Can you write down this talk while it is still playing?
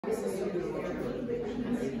Good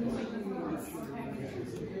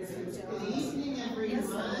evening,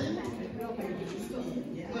 everyone.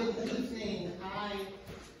 Good evening.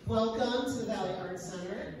 Welcome to the Valley Arts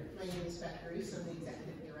Center. My name is Beth Bruce. I'm the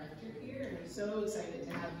Executive Director here, and I'm so excited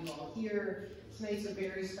to have you all here. Tonight's a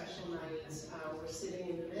very special night. We're sitting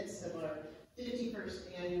in the midst of our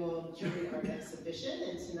 51st annual Juried Art Exhibition,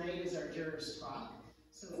 and tonight is our Jurors Talk.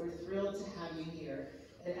 So we're thrilled to have you here.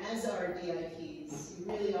 And as our VIPs, you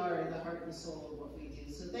really are the heart and soul of what we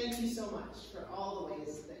do. So thank you so much for all the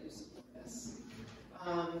ways that you support us.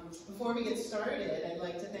 Before we get started, I'd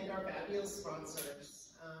like to thank our fabulous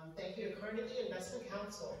sponsors. Thank you to Carnegie Investment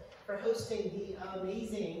Council for hosting the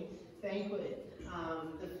amazing banquet.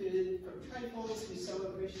 The food from Trifles, we so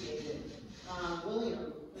appreciate it.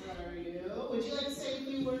 William, how are you? Would you like to say a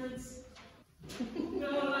few words?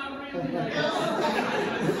 No, not really.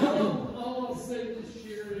 All I'll say this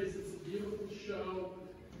year is it's a beautiful show.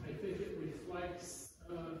 I think it reflects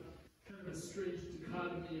kind of a strange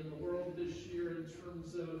dichotomy in the world this year in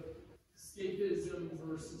terms of escapism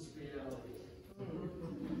versus reality.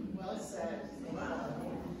 Well said. Wow.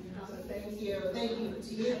 So thank you. Thank you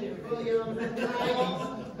to you, William.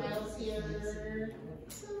 Kyle's here.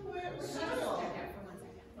 Somewhere. Where's Kyle?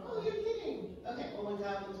 Oh, you're kidding. Okay, well, when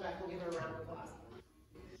Kyle comes back, we'll give her a round of applause.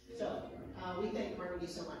 So, we thank Carnegie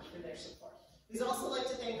so much for their support. We'd also like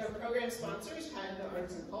to thank our program sponsors, Cuyahoga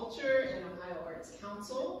Arts and Culture and Ohio Arts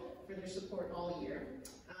Council, for their support all year.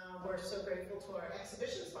 We're so grateful to our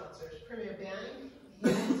exhibition sponsors, Premier Banning,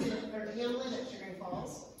 Hamlin at Sugar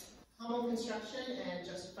Falls, Hummel Construction, and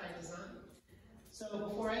Justified Design. So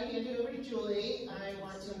before I hand it over to Julie, I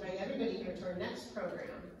want to invite everybody here to our next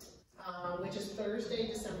program, which is Thursday,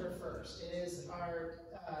 December 1st. It is our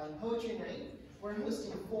poetry night. We're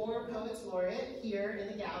hosting 4 Poets Laureate here in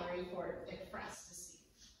the gallery for Ekphrastasy.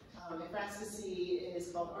 Ekphrastasy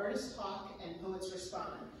is called Artist Talk and Poets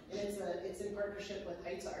Respond, and it's in partnership with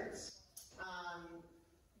Heights Arts.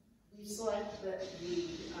 We select the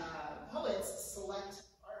poets select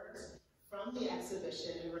art from the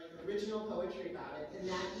exhibition and write original poetry about it, and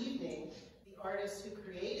that evening, the artist who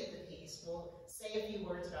created the piece will say a few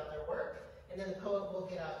words about their work, and then the poet will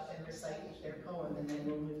get up and recite their poem, and then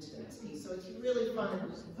we'll move to the next piece. So it's a really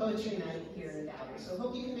fun poetry night here in the gallery. So I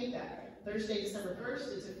hope you can make that. Thursday, December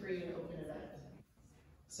 1st, it's a free and open event.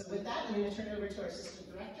 So with that, I'm going to turn it over to our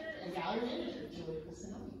Assistant Director and Gallery Manager, Julie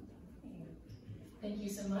Kusinelli. Thank you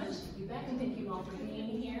so much, Beck, and thank you all for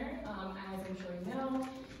being here. As I'm sure you know,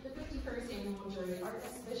 the 51st Annual Juried Art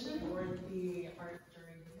Exhibition, or the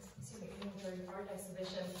annual Juried Art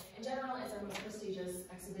Exhibition in general, is our most prestigious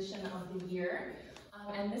exhibition of the year.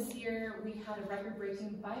 And this year we had a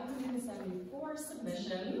record-breaking 574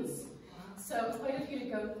 submissions. So quite a few to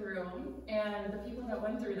go through, and the people that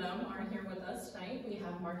went through them are here with us tonight. We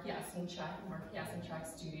have Mark Yasenchack, Mark Yasenchack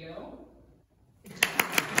Studio.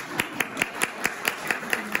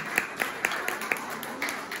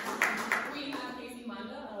 We have Casey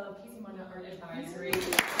Monda of Casey Monda Art Advisory. And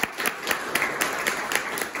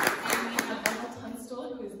we have Arnie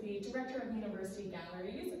Tunstall, who is the Director of University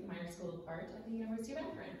Galleries at Meyer School of Art at the University of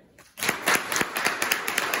Akron.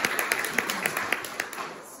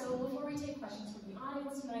 So before we take questions from the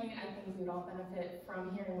audience tonight, I think we would all benefit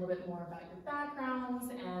from hearing a little bit more about your backgrounds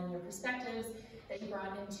and your perspectives that you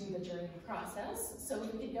brought into the jurying process. So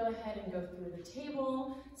if we could go ahead and go through the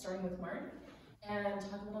table, starting with Mark, and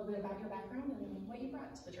talk a little bit about your background and what you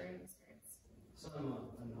brought to the jurying experience. So I'm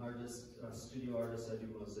an artist, a studio artist. I do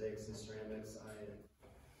mosaics and ceramics. I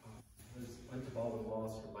went to Baldwin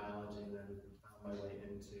Wallace for biology and then found my way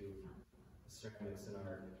into ceramics and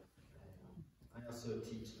art. I also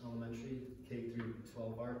teach elementary, K through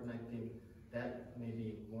 12 art, and I think that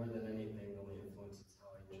maybe more than anything really influences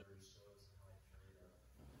how I judge shows and how I judge art.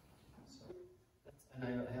 So and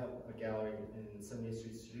I have a gallery in 78th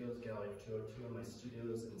Street Studios, Gallery 202, and my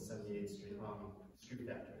studios in 78th Street, Street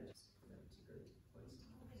Factory. It's a great place.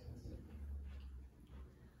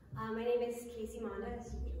 My name is Casey Monda, as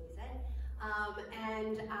Julie said,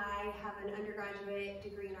 and I have an undergraduate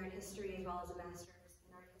degree in art history as well as a master's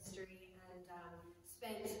in art history.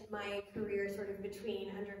 Spent my career sort of between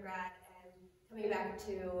undergrad and coming back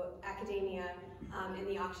to academia in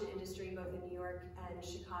the auction industry, both in New York and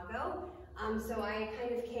Chicago. So I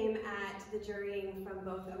kind of came at the jurying from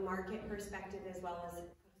both a market perspective as well as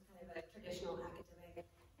kind of a traditional academic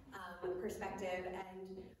perspective.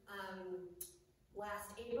 And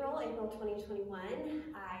last April 2021,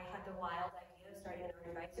 I had the wild idea of starting an art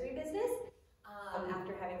advisory business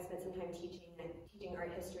after having spent some time teaching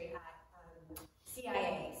art history at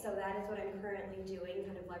CIA. So that is what I'm currently doing,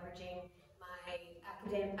 kind of leveraging my my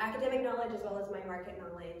academic knowledge as well as my market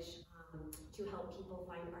knowledge to help people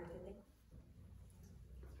find art that they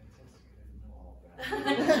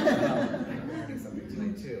I'm learning something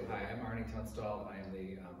tonight too. Hi, I'm Arnie Tunstall. I am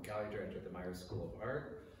the gallery director at the Myers School of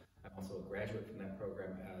Art. I'm also a graduate from that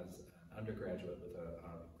program as an undergraduate with a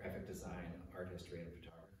graphic design, art history, and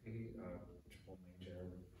photography, triple major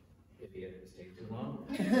idiot who stayed too long,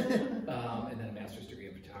 and then a master's degree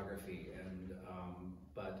in photography. And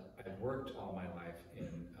but I've worked all my life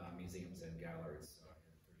in museums and galleries. So I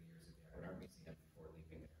had 30 years at the Akron Art Museum before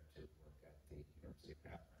leaving there to work at the University of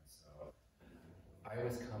Akron. So I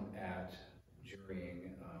always come at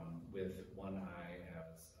jurying with one eye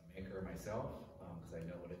as a maker myself, because I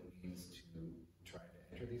know what it means to try to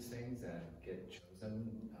enter these things and get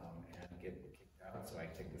chosen and get kicked out. So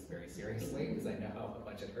I take this very seriously because I know how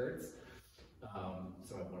much it hurts.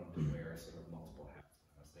 So I wanted to wear sort of multiple hats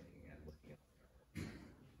when I was thinking and looking at the artwork.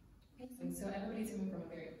 Amazing. So everybody's coming from a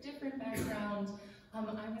very different background. I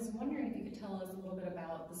was wondering if you could tell us a little bit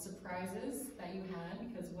about the surprises that you had,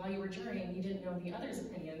 because while you were jurying, you didn't know the others'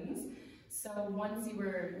 opinions. So once you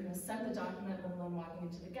were sent the document, let alone walking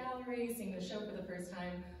into the gallery, seeing the show for the first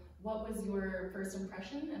time, what was your first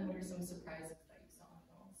impression, and what are some surprises that you saw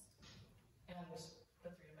most? And the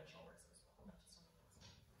three-dimensional works as well,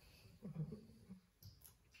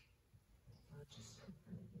 not just on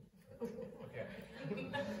the Okay.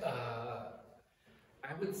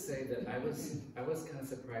 I would say that I was kind of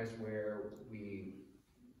surprised where we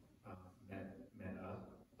met up,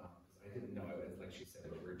 because I didn't know. Like she said,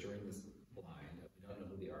 we're during this blind. We don't know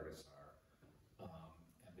who the artists are,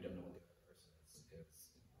 and we don't know what the other person is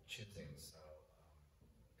choosing. So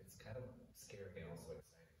it's kind of scary and also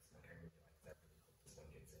exciting. So I really like that. Really hope this one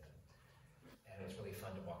gets in, and it's really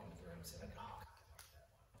fun to walk into the room and say like, oh God,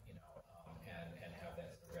 I love that one, and have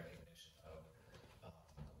that sort of recognition of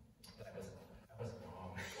that I wasn't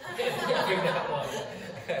wrong. That one,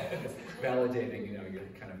 validating your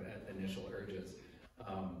kind of initial urges,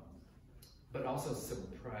 but also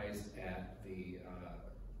surprised at the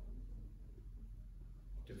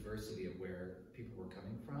diversity of where people were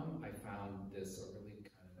coming from. I found this a really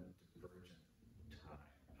kind of divergent time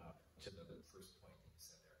to the first point that you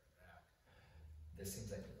said there at the back. This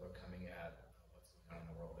seems like people are coming at what's going on in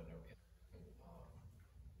the world in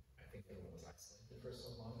I think everyone was isolated for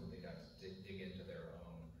so long that they got to dig into their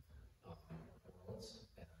own worlds,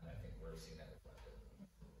 and I think we're seeing that reflected.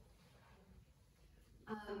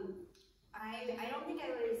 I don't think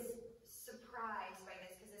I was surprised by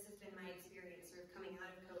this, because this has been my experience sort of coming out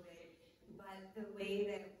of COVID, but the way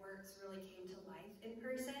that it works really came to life in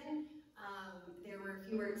person. There were a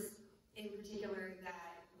few works in particular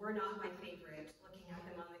that were not my favorite, looking at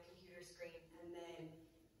them on the computer screen, and then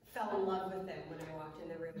fell in love with them when I walked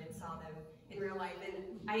in the room and saw them in real life.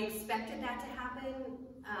 And I expected that to happen,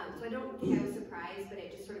 so I don't think I was surprised, but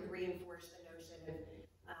it just sort of reinforced the notion of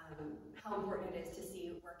how important it is to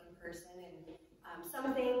see work in person. And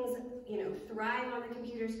some things, thrive on the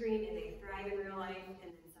computer screen and they thrive in real life, and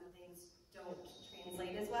then some things don't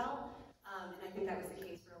translate as well. And I think that was the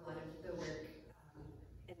case for a lot of the work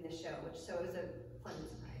in this show, so it was a pleasant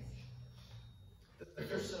surprise. The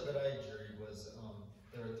first show that I juried was,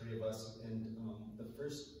 there were 3 of us, and the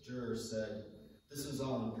first juror said, this was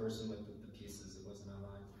all in person with the pieces, it wasn't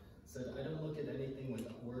online, said, I don't look at anything with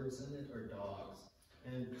words in it or dogs.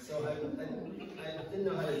 And so I didn't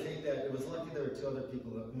know how to take that. It was lucky there were 2 other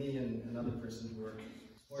people, me and another person who were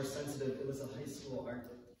more sensitive. It was a high school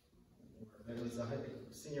art, it was a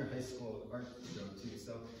senior high school art show too.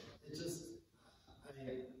 So it just,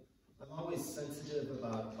 I'm always sensitive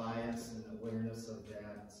about bias and awareness of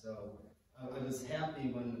that. So I was happy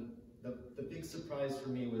when the big surprise for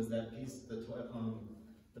me was that piece,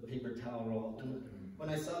 the paper towel roll. And when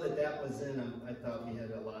I saw that was in, I thought we had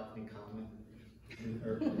a lot in common. And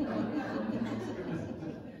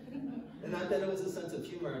not that it was a sense of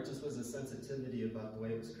humor, it just was a sensitivity about the way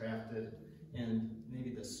it was crafted and maybe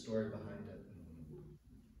the story behind it.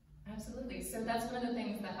 Absolutely. So that's one of the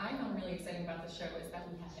things that I found really exciting about the show is that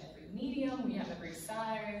we have every medium, we have every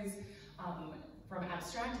size, from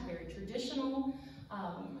abstract to very traditional.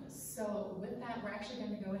 So with that, we're actually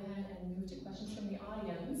going to go ahead and move to questions from the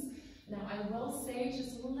audience. Now, I will say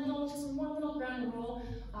just one little ground rule.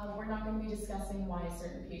 We're not going to be discussing why a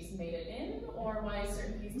certain piece made it in or why a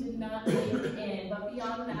certain piece did not make it in. But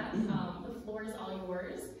beyond that, the floor is all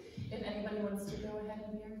yours. If anybody wants to go ahead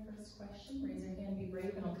and be our first question, raise your hand, be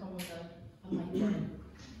brave, and I'll come with a mic.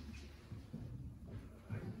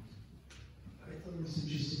 I thought it was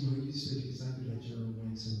interesting what you said, because I've been at Juror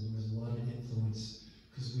once, and there was a lot of influence,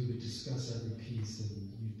 because we would discuss every piece and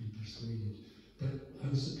you'd be persuaded. But I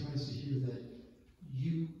was surprised to hear that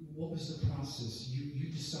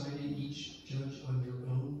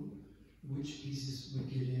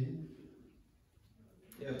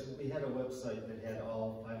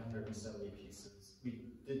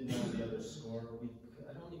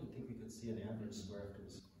see an average score after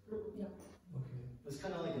the score. Yeah. Okay. It was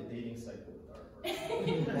kind of like a dating site but with artwork. So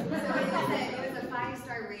it was a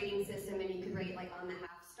 5-star rating system, and you could rate like on the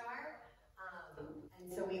half star. And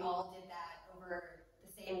so we all did that over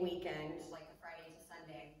the same weekend, like a Friday to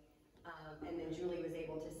Sunday. And then Julie was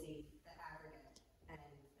able to see the aggregate and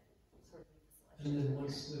sort of make the selection. And then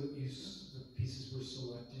once the pieces were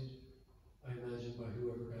selected, I imagine by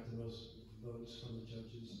whoever got the most votes from the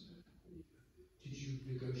judges, did you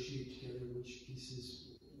negotiate together which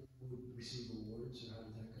pieces would receive awards, or how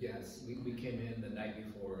did that go? Yes, we came in the night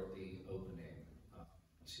before the opening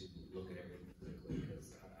to look at everything physically,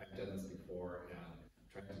 because I've done this before and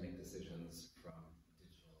tried to make decisions from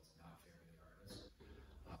digital is not fair to the artist.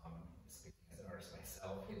 Speaking as an artist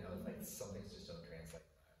myself, you know, like some things just don't translate.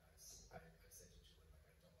 I said to Julie,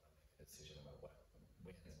 like, I don't want to make a decision about what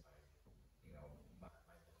wins by, you know, by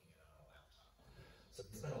looking at it on a laptop. So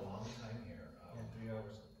we spent a long time here. 3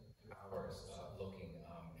 hours. 2 hours looking,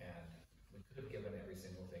 and we could have given every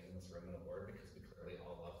single thing in this room an award because we clearly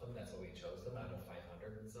all love them. That's why we chose them out of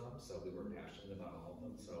 500 and some. So we were passionate about all of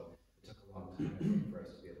them. So it took a long time for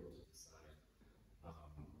us to be able to decide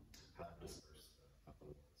how to disperse the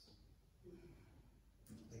awards.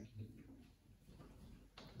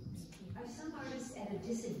 Are some artists at a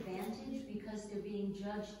disadvantage because they're being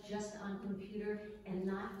judged just on computer and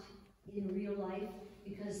not in real life?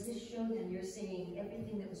 Because this show, then, you're saying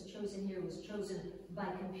everything that was chosen here was chosen by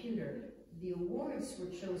computer. The awards were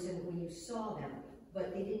chosen when you saw them,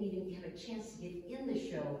 but they didn't even have a chance to get in the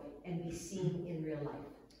show and be seen in real life.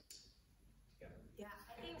 Yeah,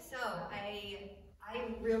 I think so. I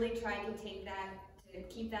really tried to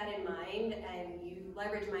keep that in mind, and you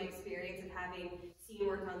leverage my experience of having seen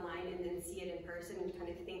work online and then see it in person and kind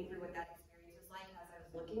of think through what that experience was like as I was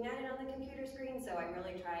looking at it on the computer screen. So I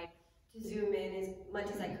really tried to zoom in as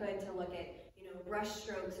much as I could to look at, you know, brush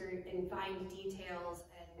strokes and fine details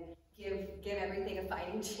and give everything a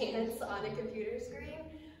fighting chance on a computer screen.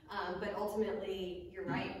 But ultimately, you're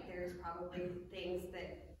right, there's probably things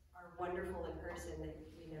that are wonderful in person that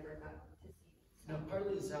we never got to see. Now,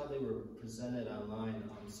 partly is how they were presented online.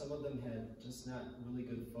 Some of them had just not really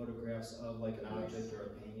good photographs of like an object or a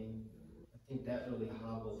painting. I think that really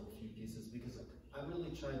hobbled a few pieces because I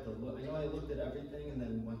really tried to look. I know I looked at everything and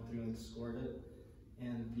then went through and scored it.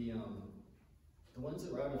 And the ones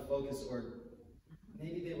that were out of focus, or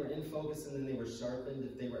maybe they were in focus and then they were sharpened,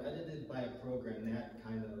 if they were edited by a program, that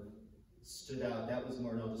kind of stood out. That was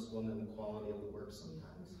more noticeable than the quality of the work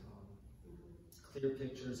sometimes. Clear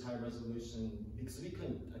pictures, high resolution, because I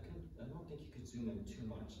don't think you could zoom in too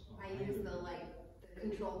much. I used the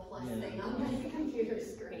control plus thing on my computer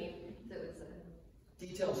screen, so it's a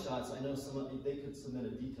detail shots. I know they could submit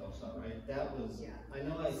a detail shot, right? That was. Yeah. I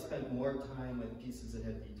know I spent more time with pieces that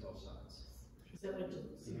had detail shots. Is that what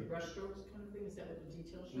the brush strokes kind of thing? Is that what the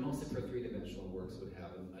detail shots? Mostly for 3-dimensional works would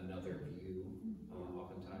have another view,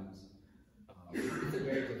 oftentimes. It's a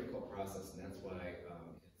very difficult process, and that's why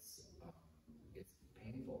it's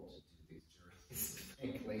painful to do these juries,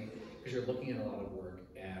 frankly, because you're looking at a lot of work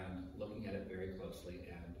and looking at it very closely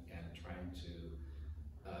and trying to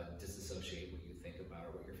disassociate what you think about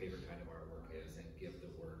or what your favorite kind of artwork is and give the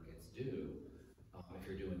work its due. If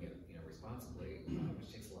you're doing it, you know, responsibly, which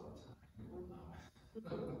takes a lot of time.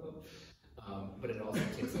 But it also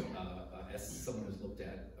takes, as someone who's looked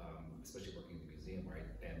at, especially working in the museum, right?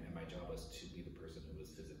 And my job was to be the person who was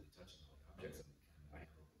physically touching all the objects, and I have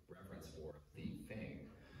a reverence for the thing.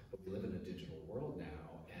 But we live in a digital world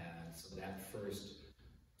now, and so that first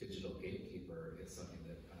digital gatekeeper is something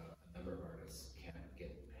that a number of artists can't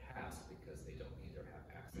get past because they don't either have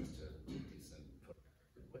access to decent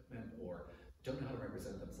photographic equipment or don't know how to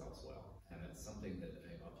represent themselves well. And it's something that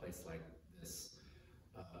a place like this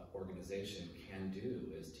organization can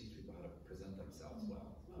do, is teach people how to present themselves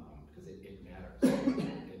well, because it matters.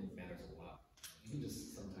 It matters a lot. Even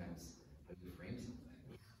just sometimes how you frame something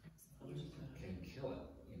can kill it,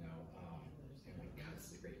 you know. And like, God,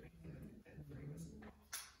 this is a great painting, and frame is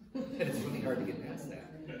it's really hard to get past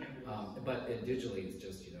that. But digitally, it's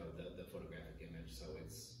just, you know, the photographic image. So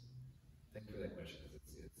thank you for that question, because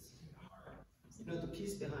it's hard. You know, the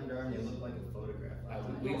piece behind Arnie looked like a photograph.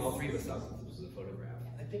 We all three of us thought this was a photograph.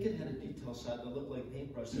 I think it had a detail shot that looked like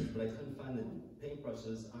paintbrushes, but I couldn't find the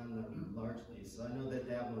paintbrushes on the large piece. So I know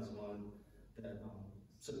that was one that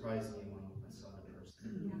surprised me when I saw it in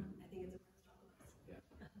person. Yeah, I think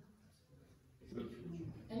it's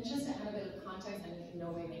a And just to add a bit of context, and in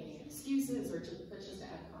no way making excuses, but just to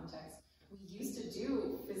add context, we used to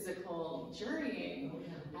do physical jurying,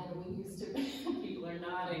 and we used to, people are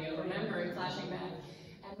nodding and remembering, flashing back,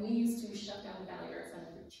 and we used to shut down the Valley Art Center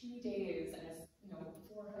for 2 days as, you know,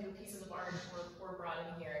 4 400 pieces of art were brought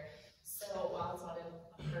in here. So while it's not a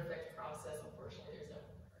perfect process, unfortunately, there's no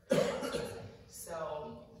perfect process.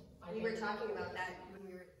 So we were talking about that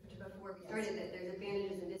before we started, that there's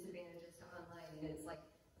advantages and disadvantages to online, and it's like,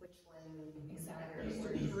 which one is better?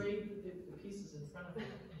 Trade the pieces in front of you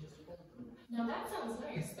and just hold them. Now that sounds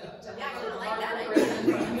nice, though. Yeah, I kind of like that idea.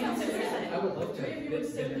 I would love to have been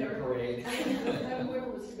in their parade.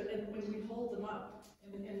 Whoever was, but when we hold them up,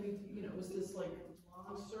 and we, it was this like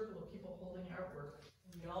long circle of people holding artwork,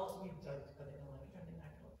 and we like, are they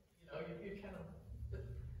not going to, you kind of.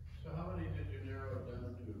 So how many did you narrow it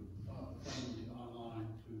down to, from the online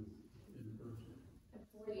to in person?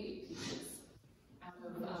 48 pieces. Out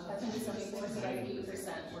of 574, so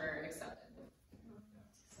 8% were accepted.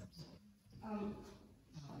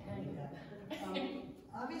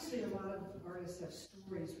 Obviously, a lot of artists have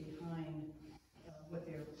stories behind what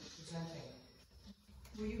they're presenting.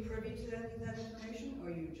 Were you privy to that information,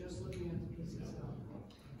 or are you just looking at the pieces?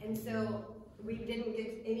 And so we didn't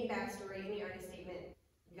get any backstory, any artist statement.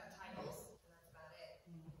 We got titles, and that's about it.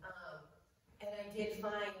 And I did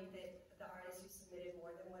find that the artists who submitted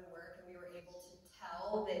more than one work, and we were able to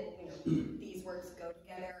tell that these works go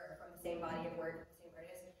together, or from the same body of work, the same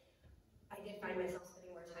artist. I did find myself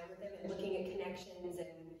spending more time with them and looking at connections,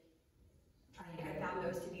 and I found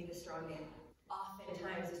those to be the strongest.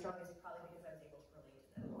 Oftentimes, the strongest, probably because I was able to relate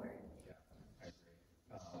to them more. Yeah, I agree.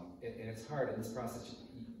 And it's hard in this process.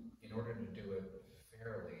 In order to do it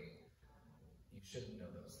fairly, you shouldn't know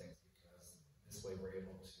those things, because this way we're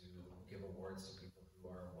able to give awards to people who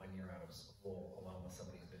are 1 year out of school, along with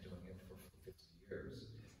somebody who's been doing it for 50 years,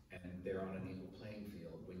 and they're on an equal playing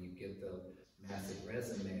field. When you get the massive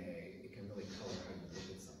resume, it can really color how you look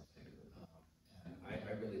at something. And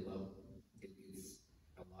I really love it. It's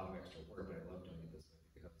a lot of extra work, but I love doing it this way,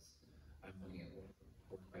 because I'm looking at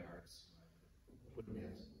work by artists who wouldn't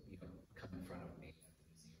have come in front of me at the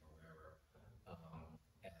museum or wherever.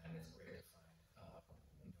 And it's great to find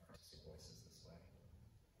artistic voices this way.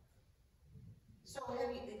 So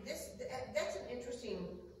have you, that's an interesting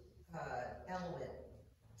element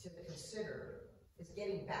to consider, is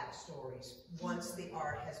getting backstories once the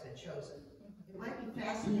art has been chosen. It might be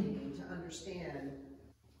fascinating to understand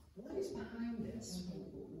what is behind this.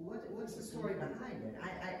 What's the story behind it?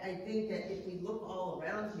 I think that if we look all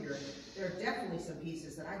around here, there are definitely some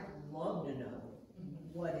pieces that I'd love to know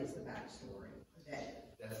what is the backstory.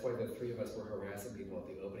 That's why the three of us were harassing people at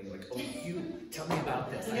the opening, like, oh, you tell me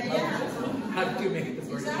about this. How did you make this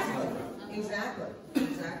work? Exactly.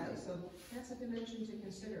 So that's a dimension to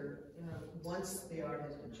consider once the art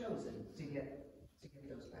has been chosen to get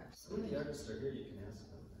those back. Some of the artists are here, you can ask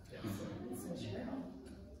them that. Yeah.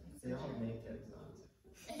 They all make that designs.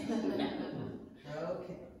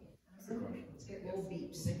 Okay. Let's get little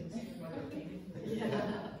beeps.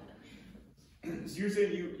 So you're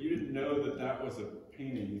saying you didn't know that was a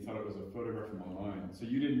painting, you thought it was a photograph from online, so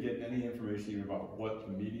you didn't get any information even about what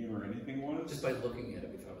the medium or anything was? Just by looking at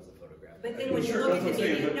it, we thought it was a photograph. But then when you look at the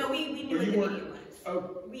medium, no, we knew what the medium was. Oh.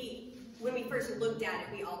 When we first looked at it,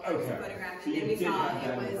 we all thought it was a photograph, and then we saw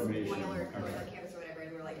it was oil or canvas or whatever,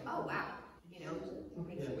 and we were like, oh wow, Yeah,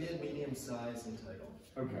 we had medium size and title.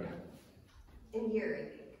 Okay. In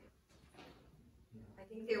here, I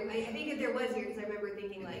think if there was here, because I remember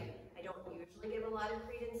thinking like, I don't usually give a lot of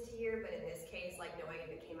credence to year, but in this case, like knowing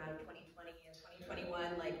if it came out of 2020 and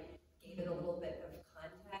 2021, like gave it a little bit of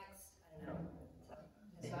context. I don't know.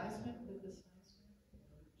 So, Seismic? Did the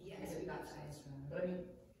seismic? yes, we got size. But I mean,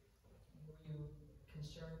 were you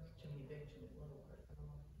concerned too many big, too many little?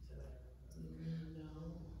 No.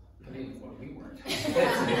 I mean, well, we weren't.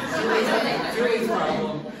 Juried's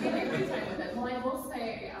problem. We had a great time with it. Well, I will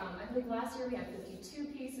say, I believe last year we had 52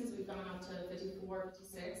 pieces. We've gone up to 54,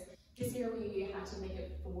 56. This year we had to make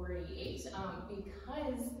it 48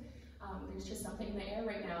 because there's just something in the air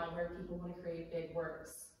right now where people want to create big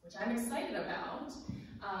works, which I'm excited about.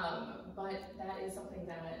 But that is something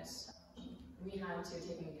that we had to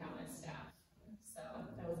take into account as staff. So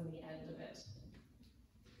that was in the end of it.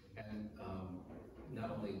 And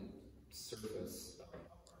not only surface of our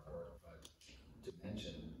work, but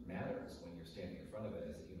dimension matters when you're standing in front of it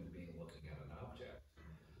as a human being looking at an object.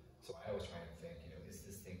 So I always try to think, is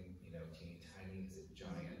this thing, teeny tiny? Is it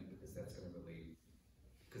giant? Because that's going to really,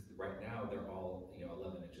 because right now they're all,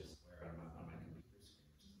 11 inches square on my computer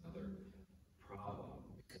screen, which is another problem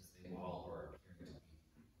because they all are appearing to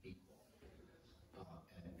be equal.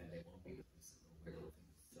 And they won't be because of the wiggle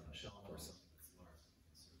things on a shelf or something that's large. You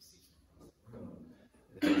can sort of see from across the room.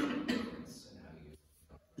 There's a difference in how you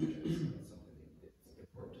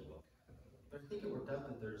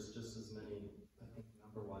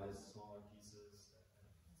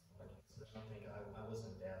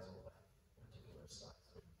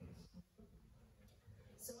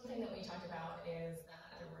thing that we talked about is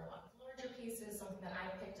that there were a lot of larger pieces, something that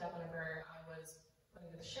I picked up whenever I was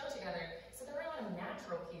putting the show together. So there were a lot of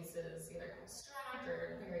natural pieces, either abstract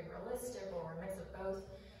or very realistic or a mix of both.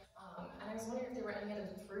 And I was wondering if there were any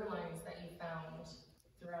other through lines that you found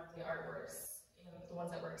throughout the artworks, you know, the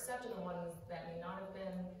ones that were accepted, the ones that may not have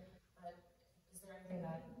been, but is there anything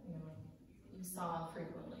that, you know, you saw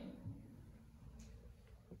frequently?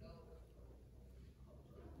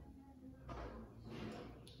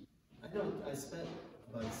 I spent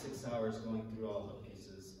about 6 hours going through all the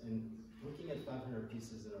pieces and looking at 500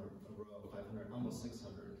 pieces in a row, 500, almost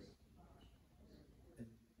 600.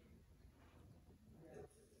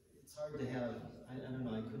 It's hard to have, I don't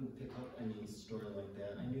know, I couldn't pick up any story like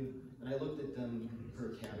that. I knew, and I looked at them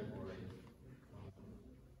per category.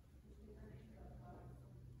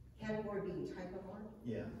 Category being type of art?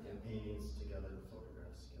 Yeah, and paintings together,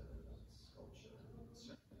 photographs together, sculpture,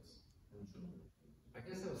 ceramics. I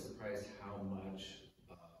guess I was surprised how much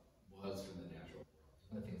was from the natural world.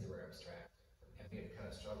 Some of the things that were abstract. And we had kind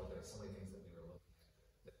of struggled. There were so many things that we were looking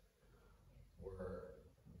at that were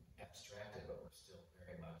abstracted, but were still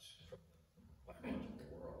very much from the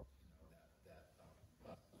biological world. You know,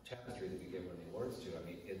 that tapestry that we give one of the awards to. I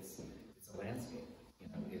mean, it's a landscape. You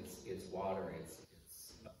know, it's water. It's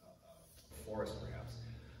forest, perhaps.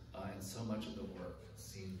 And so much of the work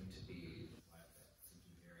seemed to be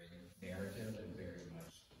very narrative and very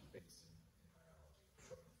much based in biology,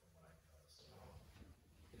 from what I noticed.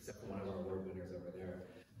 Except for one of our award winners over there,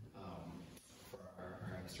 for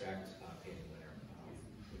our abstract painting winner,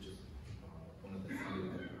 which is one of the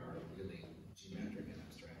few that are really geometric and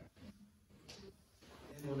abstract.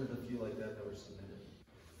 And one of the few like that were submitted.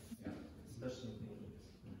 Yeah. Especially in paintings.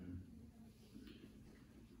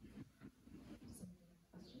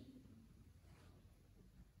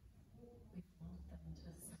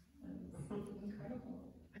 Incredible.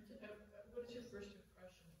 What is your first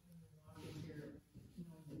impression when you walk in here,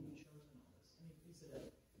 knowing that you've chosen all this? I mean, is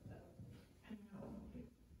it I don't know,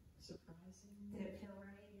 surprising? Did it feel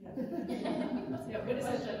right? Yeah, what is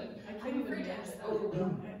that? I can't even imagine.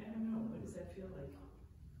 Overwhelming. I don't know. What does that feel like?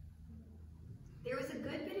 There was a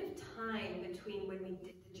good bit of time between when we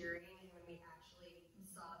did the jury and when we actually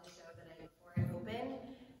saw the show the night before it opened.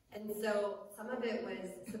 And so some of it was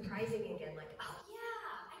surprising again, like, oh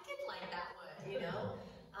yeah, I did like that one, you know?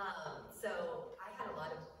 So I had a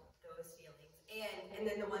lot of those feelings. And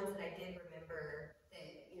then the ones that I did remember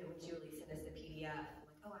that, you know, when Julie sent us the PDF,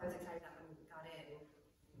 like, oh, I was excited that one got in.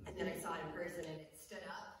 And then I saw it in person and it stood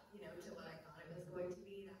up, you know, to what I thought it was going to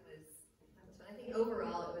be. That was fun. I think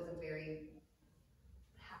overall it was a very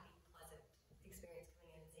happy, pleasant experience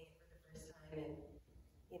coming in and seeing it for the first time and,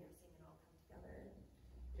 you know, seeing it all come together.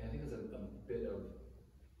 Yeah, I think it was a bit of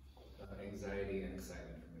anxiety and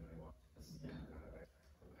excitement for me when I walked in.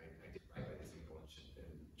 I did write by these people and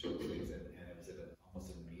chose things, and it was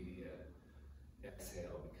almost an immediate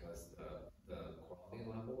exhale because the quality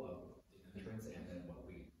level of the entrance and then what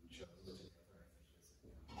we chose together, I think, is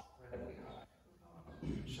incredibly high,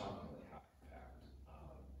 shockingly high, in fact,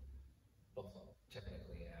 both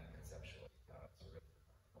technically and conceptually. It's a really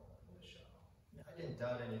remarkable show. Yeah, I didn't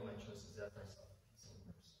doubt any of my choices after I saw the piece in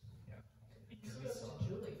person. Yeah. Kudos to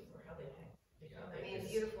Julie for how they hang. I mean, it's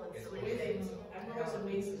beautiful and It's sweet. amazing. I'm always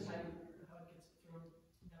amazed at how it gets thrown,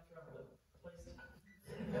 not thrown, but placed.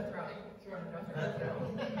 Thrown.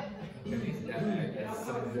 As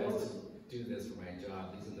someone who has to do this for my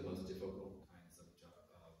job, these are the most difficult kinds of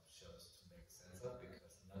shows to make sense of because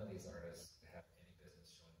none of these artists have any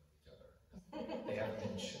business showing with each other. They haven't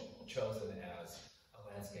been chosen as a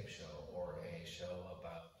landscape show or a show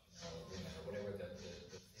about, you know, women or whatever the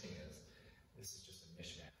thing is. This is just a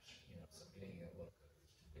mishmash, you know, so making it look good,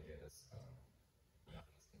 which they did is not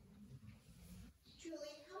easy.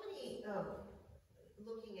 Julie, how many,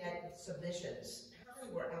 looking at submissions, how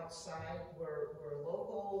many were outside, were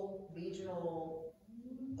local, regional,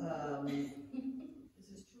 This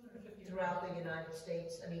is 250 throughout the United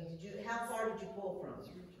States? I mean, how far did you pull from?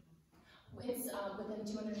 It's within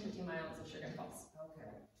 250 miles of Sugar Falls. Okay,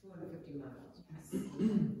 250 miles.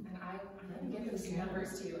 And I didn't get those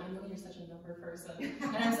numbers too. I know you're such a number person,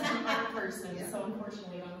 and I'm such an art person, so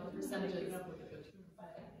unfortunately I don't know the percentages.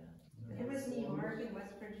 But It was New York and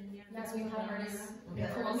West Virginia. yes, we've had artists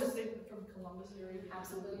from Columbus area.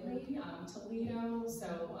 absolutely, Toledo, so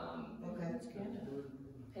Okay.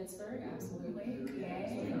 Pittsburgh, absolutely,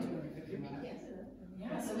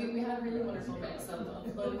 yeah. So we had a really wonderful mix of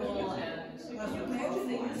local and. So can you imagine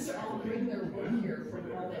they used to all bring their work here from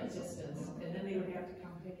all that distance, and then they would have to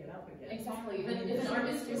come pick it up again? Exactly, but if an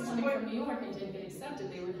artist was coming from New York and didn't get accepted,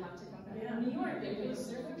 they would have to come back from New York art, they put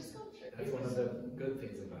their sculpture. That's one of the good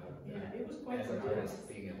things about it was quite as an good. artist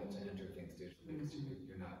being able to enter things digitally because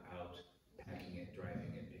you're not out packing it,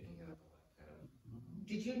 driving it, picking it up, all that kind of.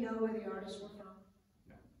 Did you know where the artists were from?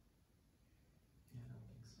 No.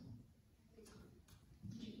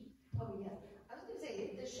 Oh, yeah. I was gonna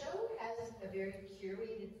say, the show has a very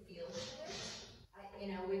curated feel to it,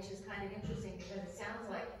 which is kind of interesting because it sounds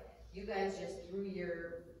like you guys just threw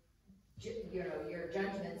your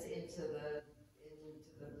judgments into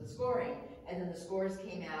the scoring, and then the scores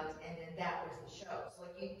came out, and then that was the show. So,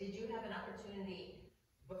 did you have an opportunity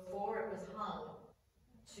before it was hung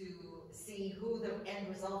to see who the end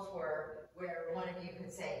results were, where one of you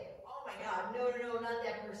could say, "Oh my God, no, not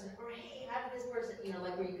that person," or "Hey, how did this person,"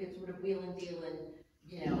 where you could sort of wheel and deal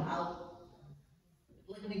and, I'll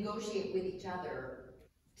negotiate with each other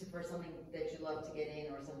for something that you love to get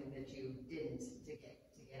in or something that you didn't to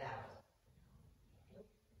get out.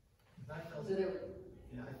 I felt, So there,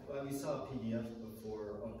 we saw a PDF before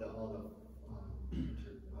of all the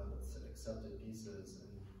accepted pieces,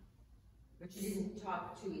 but you didn't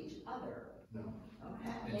talk to each other. no.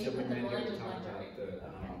 Okay. Until we met here to talk about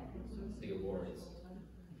the awards.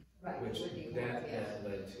 Right. Which with the that awards, yes.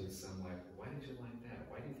 led to some why did you like that?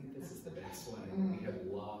 Why do you think this is the best one? And we had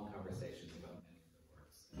long conversations about many of the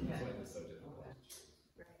works. That's why it was so difficult.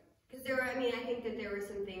 Because I think that there were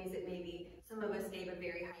some things that maybe some of us gave a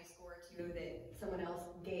very high score to that someone else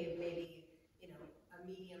gave maybe, a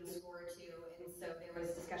medium score to. And so there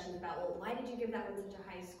was discussions about, well, why did you give that one such a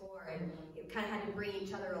high score? And it kind of had to bring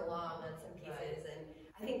each other along on some pieces. And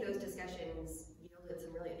I think those discussions yielded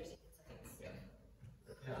some really interesting insights.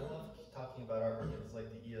 Yeah, I love talking about art. It was like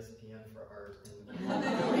the ESPN for art. And we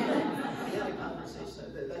had a conversation.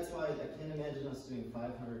 That's why I can't imagine us doing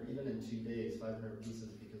 500, even in 2 days, 500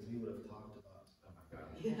 pieces, because we would have talked about. Oh my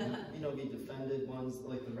God. We defended ones,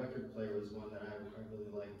 like the record player was one that I really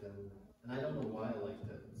liked, and I don't know why I liked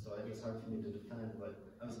it, so it was hard for me to defend, but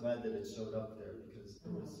I was glad that it showed up there because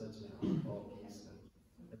it was such an oddball piece and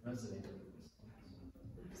it resonated with me.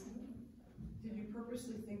 Did you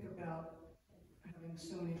purposely think about having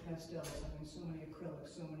so many pastels, having so many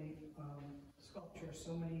acrylics, so many sculptures,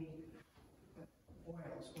 so many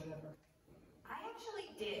oils, whatever? I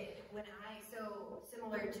actually did. So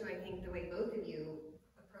similar to, I think, the way both of you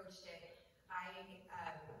approached it, I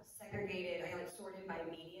segregated, I sorted by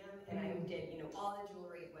medium, and I did, all the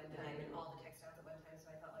jewelry at one time and all the textiles at one time,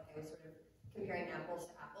 so I felt like I was sort of comparing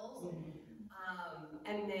apples to apples.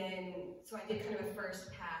 And then, so I did kind of a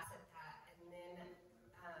first pass at that, and then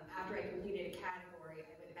after I completed a category,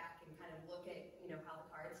 I went back and kind of looked at, how the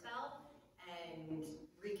cards fell, and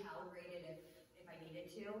recalibrated if I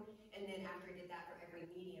needed to. And then after I did that for every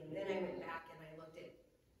medium, then I went back and I looked at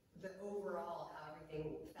the overall how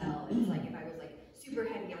everything fell. It's like if I was super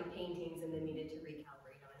heavy on paintings and then needed to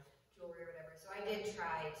recalibrate on jewelry or whatever. So I did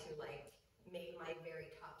try to make my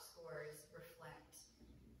very top scores reflect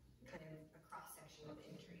kind of a cross section of the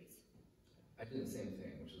entries. I did the same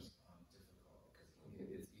thing, which was difficult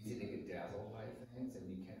because it's easy to get dazzled by things, and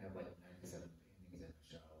you can't have 97 paintings in a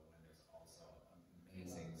show when there's also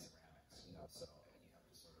amazing ceramics, so you have to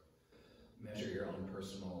sort of measure your own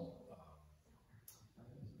personal,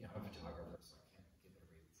 I'm a photographer, so I can't give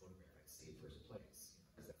every photograph I see first place,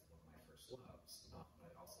 because that's one of my first loves, but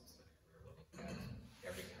I also spent a career looking at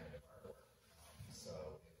every kind of artwork,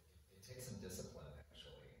 so it takes some discipline,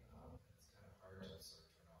 actually. It's kind of hard to sort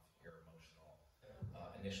of turn off your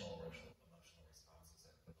initial emotional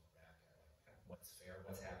responses and look back at what's fair,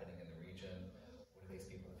 what's happening in the region, what are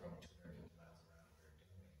these people from 250 miles around here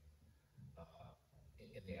doing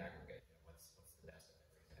in the aggregate, what's the best of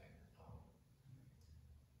everything. It's tough.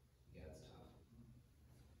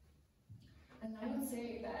 And I would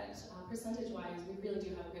say that percentage-wise, we really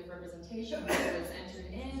do have a good representation of what is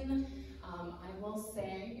entered in. I will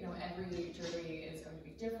say, every jury is going to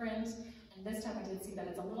be different. And this time I did see that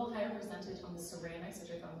it's a little higher percentage on the ceramics,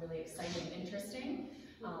 which I found really exciting and interesting,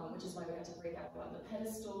 which is why we had to break out on the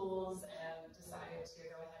pedestals and decided to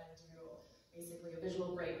go ahead and do basically a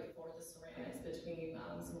visual break for the ceramics between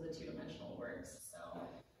some of the two-dimensional works. So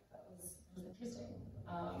that was interesting.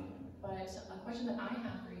 But a question that I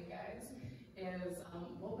have for you guys is,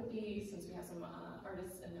 what would be, since we have some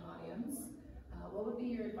artists in the audience, what would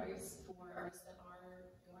be your advice for artists that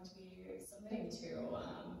are going to be submitting to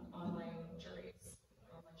online juries,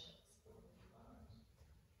 online shows?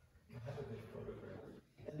 Have a good photograph.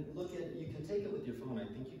 And you can take it with your phone. I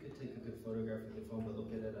think you could take a good photograph with your phone, but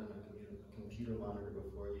look at it on a computer monitor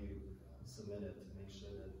before you submit it to make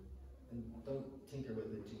sure that, and don't tinker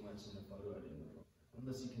with it too much in the photo editing,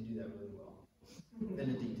 unless you can do that really well.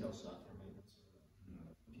 Then a detail shot for me.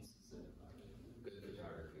 Pieces that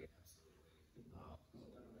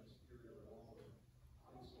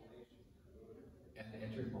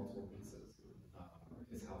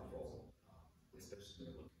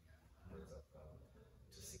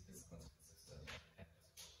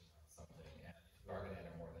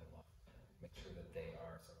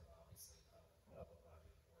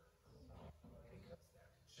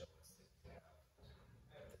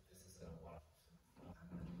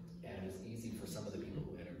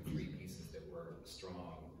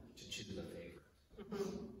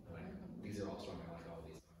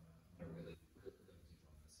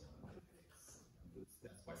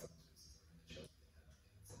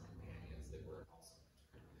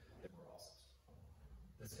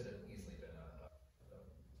could have easily been a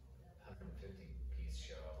 150-piece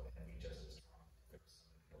show and be just as strong if there was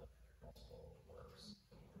somebody looking at multiple works.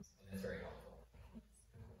 And it's very helpful.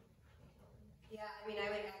 Yeah, I mean, I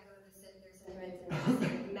would echo their sentiments and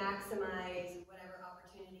just maximize whatever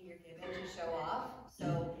opportunity you're given to show off.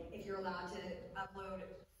 So if you're allowed to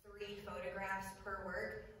upload 3 photographs per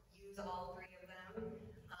work, use all 3 of them.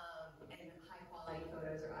 And high quality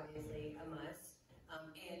photos are obviously a must.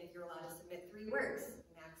 And if you're allowed to submit 3 works,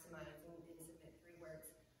 maximize and submit 3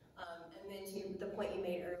 works. And then to the point you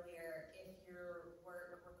made earlier, if your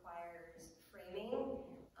work requires framing,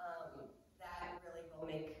 that really will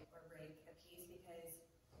make or break a piece, because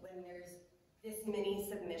when there's this many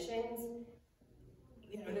submissions,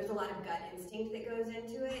 you know, there's a lot of gut instinct that goes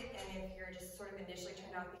into it, and if you're just sort of initially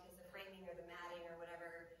turned off because the framing or the matting or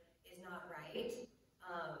whatever is not right,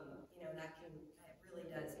 you know, that really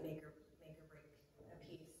does make or break a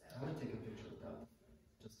piece. So. I want to take a picture of that.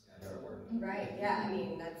 Just artwork. Right, yeah, I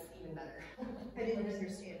mean, that's even better. I didn't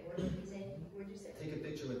understand. What did you say? What did you say? Take a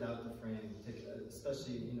picture without the frame,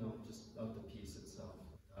 especially, you know, just of the piece itself,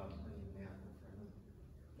 any mat or frame.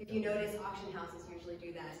 If you notice, auction houses usually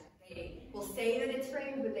do that. They will say that it's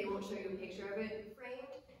framed, but they won't show you a picture of it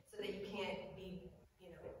framed, so that you can't be,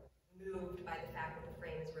 you know, moved by the fact that the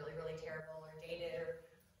frame is really, really terrible or dated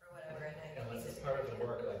or whatever. And then Unless it's part of the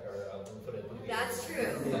work, like our footage. That's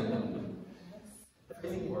true.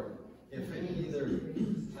 Framing, yeah, framing either,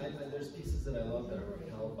 there's pieces that I love that are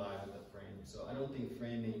held by the frame, so I don't think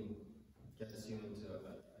framing gets you into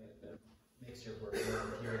it makes your work more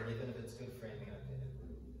appealing, even if it's good framing.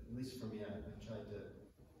 At least for me, I tried to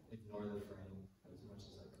ignore the frame as much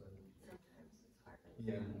as I could. Sometimes it's hard.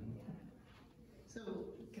 Yeah. So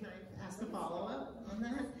can I ask a follow-up on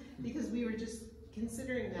that? Because we were just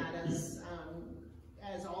considering that as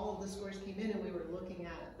all of the scores came in and we were looking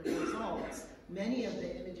at the results, many of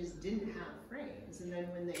the images didn't have frames, and then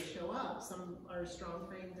when they show up, some are strong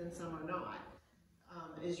framed and some are not.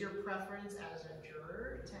 Is your preference as a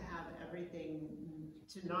juror to have everything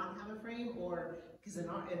to not have a frame, or because in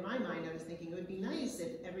my mind I was thinking it would be nice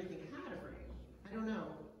if everything had a frame? I don't know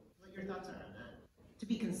what your thoughts are on that. To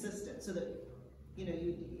be consistent, so that you know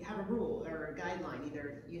you have a rule or a guideline.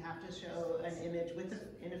 Either you have to show an image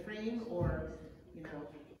in a frame, or you know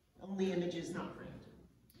only images not framed.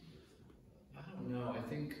 I don't know. I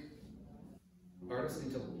think artists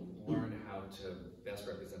need to learn how to best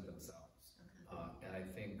represent themselves. And I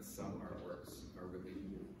think some artworks are really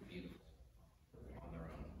beautiful on their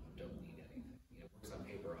own, don't need anything. You know, works on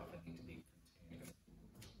paper often need to be contained.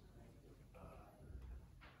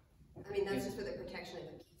 I mean, that's just for the protection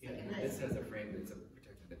of the piece. Yeah, this has a frame that's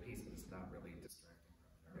protecting the piece, but it's not really distracting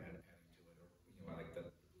from it or adding to it, or you know, like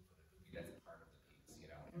that's part of the piece. You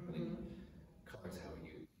know, it really colors how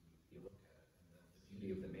you look at it. And the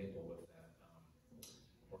beauty of the maple with that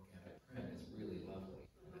organic print is really lovely.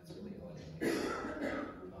 That's really elegant.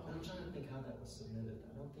 I'm trying to think how that was submitted.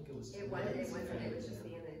 I don't think it was submitted. It wasn't, it was just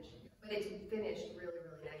the image. But it's finished really,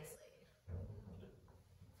 really nicely.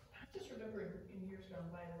 I just remember in years gone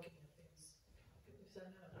by looking at things, because I'm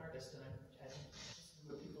not an artist and I listen to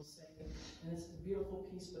what people say, and it's a beautiful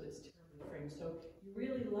piece, but it's terribly framed. So you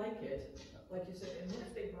really like it, like you said, and then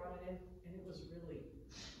if they brought it in and it was really,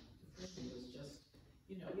 the framing was just,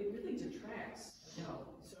 you know, it really detracts, you know,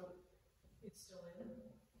 so it's still in.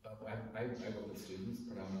 I work with students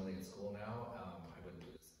predominantly in school now. I wouldn't do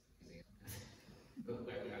this at the museum,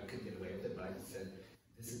 but I couldn't get away with it. But I said,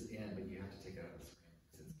 this is in, but you have to take it out of the frame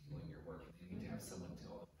because it's killing your work. You need to have someone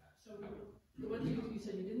tell them that. So what you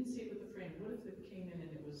said you didn't see it with the frame. What if it came in and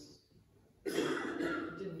it was,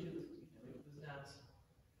 it didn't do the, you know, it was not,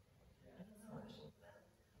 I don't know.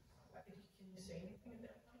 Can you say anything at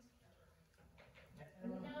that point?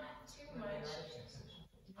 Not too much.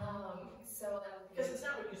 Because it's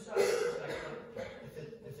not what you saw.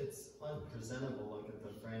 If it's unpresentable, look at the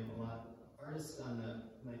frame. A lot artists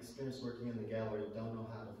my experience working in the gallery don't know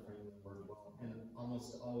how to frame their work well, and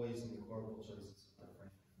almost always make horrible choices with the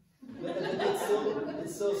frame. But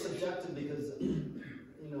it's so subjective because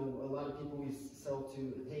you know a lot of people we sell to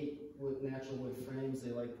hate natural wood frames.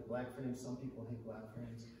 They like the black frames. Some people hate black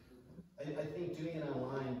frames. I think doing it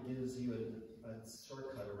online gives you a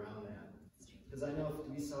shortcut around that. Because I know if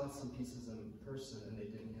we saw some pieces in person and they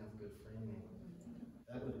didn't have good framing,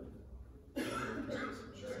 that would have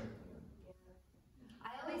for sure.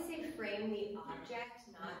 I always say frame the object,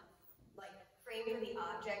 not like frame for the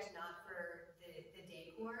object, not for the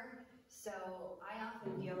decor. So I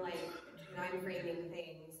often feel like when I'm framing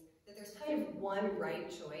things that there's kind of one right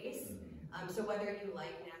choice. So whether you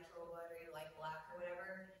like natural wood or you like black or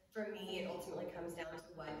whatever, for me it ultimately comes down to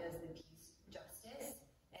what does the piece justice.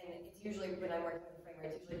 usually, when I'm working with a framer,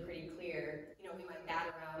 it's usually pretty clear. You know, we might bat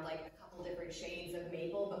around like a couple different shades of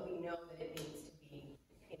maple, but we know that it needs to be,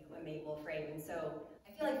 you know, a maple frame. And so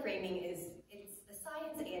I feel like framing it's a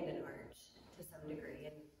science and an art to some degree,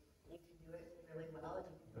 and you can do it really well and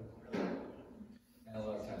you can do it really well. And a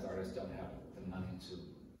lot of times artists don't have the money to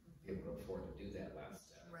be able to afford to do that last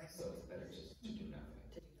step. Right. So it's better just to do nothing.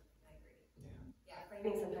 To do nothing, I agree. Yeah. Yeah,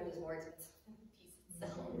 framing sometimes is more expensive than the piece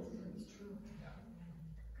itself. It's true. Yeah.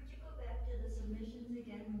 Could you go back to the submissions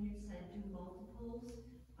again when you said do multiples?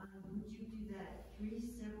 Would you do that 3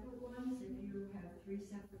 separate ones if you have 3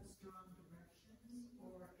 separate strong directions?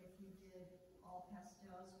 Or if you did all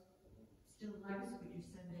pastels, still lives, would you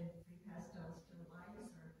send in 3 pastels, still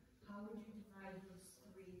lives? Or how would you divide those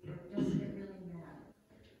 3? Or doesn't it really matter?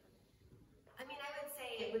 I mean, I would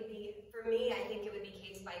say it would be, for me, I think it would be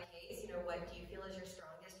case by case. You know, what do you feel is your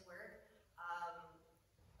strongest work?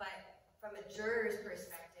 But from a juror's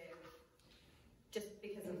perspective, just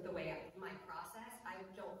because of the way my process, I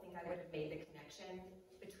don't think I would have made the connection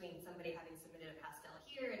between somebody having submitted a pastel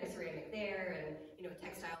here and a ceramic there and, you know,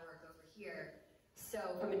 textile work over here.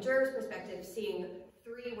 So from a juror's perspective, seeing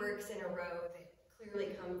 3 works in a row that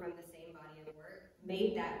clearly come from the same body of work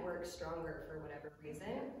made that work stronger for whatever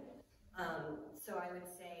reason. So I would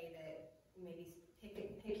say that maybe pick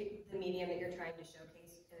the medium that you're trying to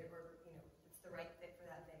showcase, or, you know, it's the right fit for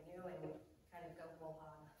that venue, and kind of go whole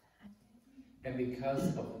hog on that. And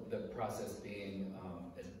because of the process being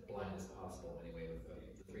as blind as possible anyway, with the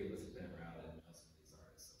 3 of us have been around and know some of these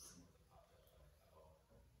artists, so some of them popped up like,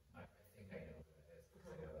 oh, I think I know what it is because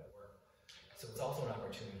I know that work. So it's also an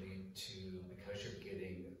opportunity to, because you're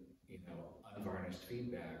getting, you know, unvarnished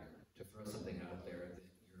feedback, to throw something out there that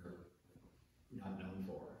you're not known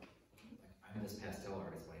for. Like, I'm this pastel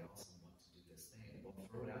artist, but I also want to do this thing. Well,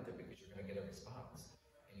 throw it out there because you're going to get a response.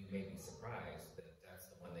 And you may be surprised that that's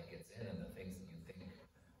the one that gets in, and the things that you think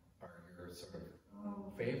are your sort of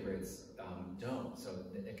favorites don't. So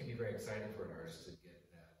it can be very exciting for an artist to get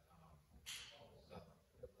that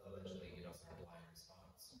allegedly, you know, sort of blind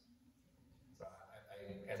response. So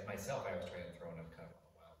as myself, I was trying to throw in a kind of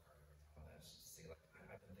a wild card every now and then, just to see, like,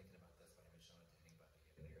 I've been thinking about this, but I haven't shown it to anybody,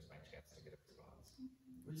 and here's my chance to get a response.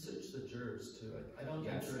 Research the jurors too. I don't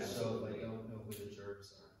enter a show if I don't know who the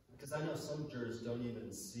jurors are. Because I know some jurors don't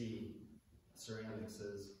even see ceramics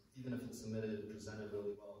as, even if it's submitted and presented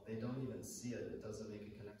really well, they don't even see it. It doesn't make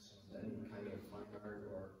a connection with any kind of fine art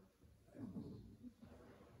or,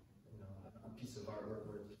 you know, a piece of artwork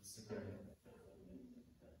where it's significant.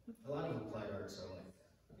 A lot of applied arts are like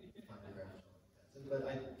fine craft. But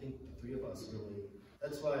I think the 3 of us really,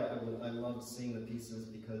 that's why I love seeing the pieces,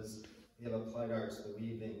 because we have applied arts, the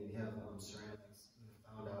weaving, we have ceramics, we have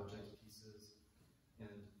found object pieces,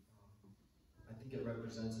 and I think it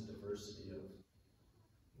represents a diversity of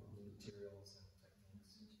materials and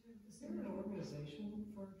techniques. Is there an organization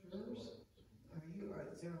for jurors?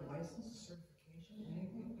 Is there a license, certification,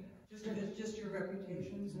 anything? Just your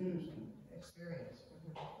reputations and experience.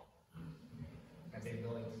 I'd be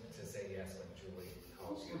willing to say yes when Julie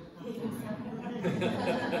calls you.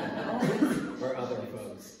 Or other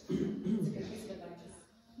folks.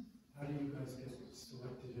 How do you guys get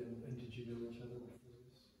selected, and did you know each other before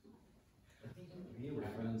this? I think we were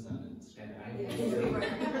friends on Instagram.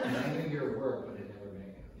 And I knew your work, but it never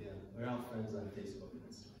made it. Yeah, we're all friends on Facebook and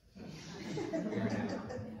Instagram.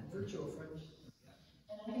 Virtual friends.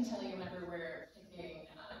 And I can tell you, whenever we're picking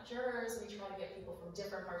jurors, we try to get people from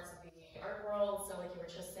different parts of the art world. So like you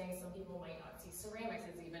were just saying, some people might not see ceramics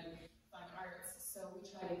as even fine arts. So we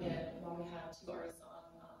try to get, while we have 2 artists on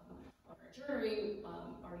our jury,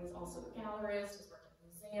 Arnie's also a gallerist, who's worked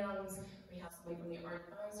in museums. We have somebody from the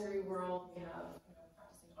art advisory world. We have, you know,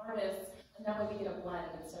 practicing artists. And that way we get a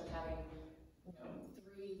blend instead of having, you know,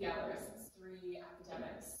 3 gallerists, 3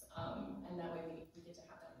 academics. And that way we get to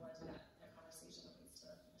have that blend and that conversation that leads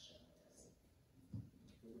to a show like this.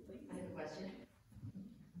 I have a question.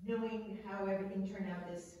 Knowing how everything turned out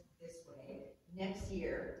this way, next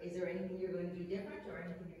year, is there anything you're going to do different or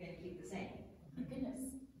anything you're going to keep the same? My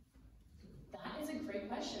goodness. That is a great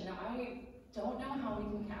question. Now, I don't know how we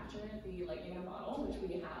can capture the lightning in a bottle, which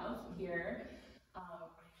we have here. I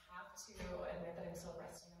have to admit that I'm still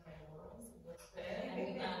resting on my laurels a little bit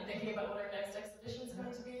and thinking about what our next exhibition is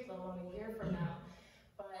going to be, let alone a year from now.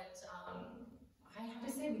 But I have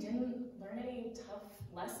to say, we didn't learn any tough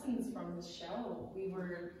lessons from the show. We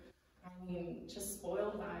were, I mean, just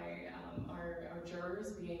spoiled by our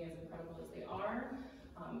jurors being as incredible as they are,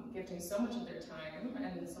 gifting so much of their time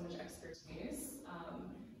and so much expertise.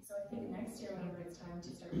 So I think next year, whenever it's time to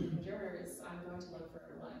start picking jurors, I'm going to look for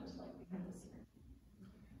a blend like we had this year.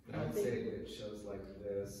 And I would say with shows like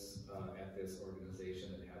this, this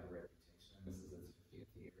organization that had a reputation. This is its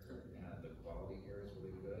 50th year, and the quality here is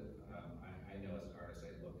really good. I know as an artist,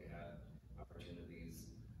 I look at opportunities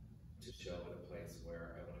to show at a place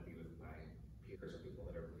where I want to be with my peers or people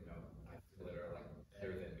that are, I feel that are like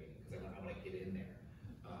better than me, because I want to get in there.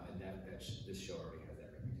 And this show already has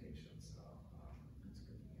that reputation, so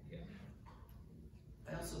yeah.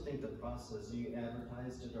 I also think the process, you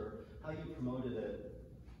advertised it or how you promoted it,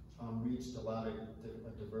 reached a lot of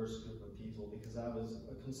a diverse group of people, because I was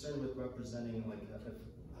concerned with representing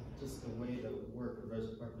just the way the work would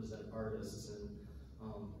represent artists. And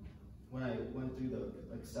when I went through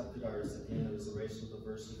the accepted artists at the end, there was the racial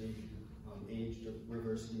diversity, age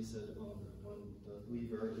diversity. Said when the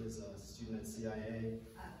leader is a student at CIA.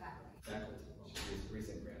 Faculty.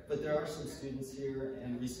 Recent grad. But there are some students here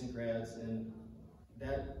and recent grads, and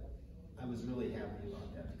that I was really happy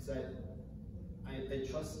about that, because I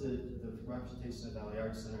trusted the reputation of Valley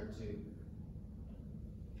Arts Center to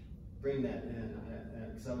bring that in,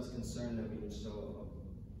 because I was concerned that we would show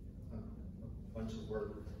a bunch of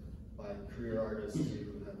work by career artists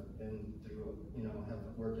who have been through, have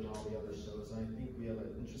worked in all the other shows. And I think we have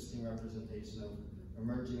an interesting representation of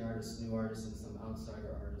emerging artists, new artists, and some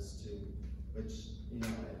outsider artists too, which,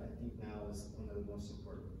 I think now is one of the most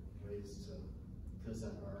important ways to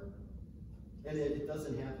present art. And it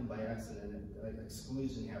doesn't happen by accident.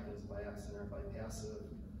 Exclusion happens by accident or by passive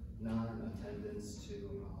non-attendance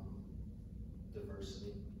to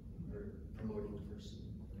diversity or promoting diversity.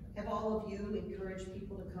 Have all of you encouraged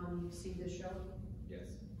people to come see the show?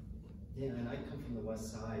 Yes. Yeah, and I come from the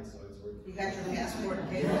west side, so it's worth. You got your passport,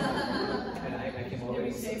 okay? And I came over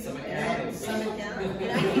to Summit County. Summit County.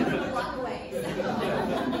 And I came from a block away. So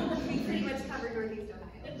we pretty much covered Northeast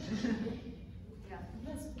Ohio. Yeah.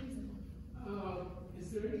 Yes, please.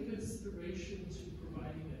 Is there any consideration to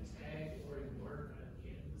providing a tag or a mark on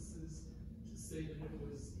canvases to say that it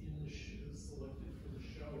was in the show, selected for the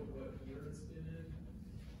show, what year it's been in?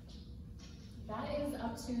 That is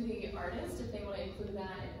up to the artist if they want to include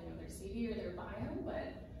that in their CD or their bio,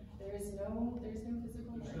 but there's no physical.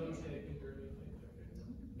 There's no tagging or anything.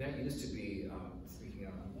 That used to be, speaking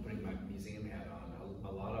of putting my museum hat on,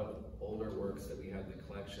 a lot of older works that we had in the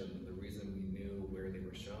collection, the reason we knew where they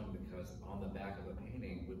were shown, because on the back of a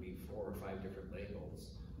painting would be 4 or 5 different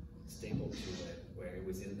labels stapled to it, where it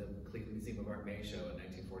was in the Cleveland Museum of Art May show in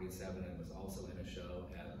 1947 and was also in a show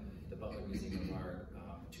at the Butler Museum of Art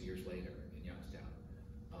 2 years later in Youngstown.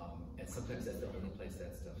 And sometimes that's the only place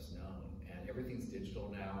that stuff's known. And everything's digital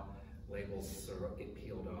now, labels sort of get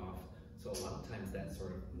peeled off. So a lot of times that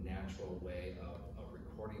sort of natural way of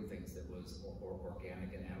recording things that was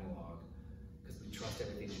organic and analog, because we trust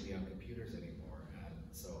everything to be on computers anymore. And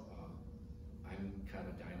so I'm kind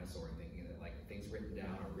of a dinosaur thinking that like things written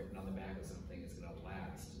down or written on the back of something is going to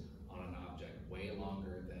last on an object way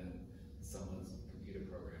longer than someone's computer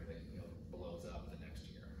program that blows up the next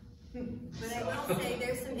year. But I will say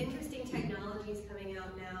there's some interesting technologies coming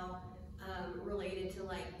out now related to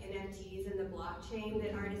like NFTs and the blockchain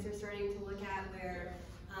that artists are starting to look at, where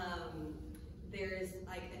there's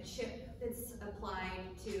like a chip that's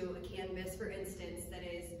applied to a canvas, for instance, that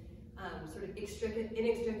is sort of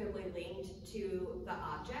inextricably linked to the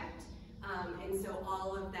object. And so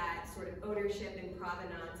all of that sort of ownership and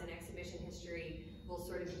provenance and exhibition history will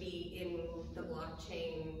sort of be in the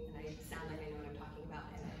blockchain. And I sound like I know what I'm talking about.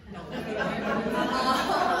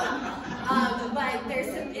 But there's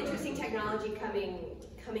some interesting technology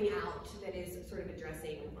coming out that is sort of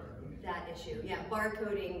addressing that issue. Yeah,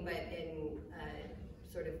 barcoding, but in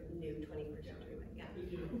sort of new 21st century way. Yeah.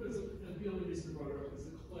 The only reason I brought it up is a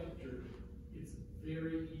collector. It's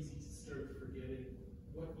very easy to start forgetting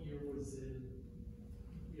what year was in,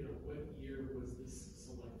 what year was this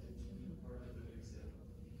selected to be part of an exhibit.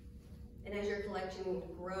 And as your collection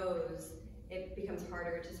grows, it becomes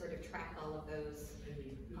harder to sort of track all of those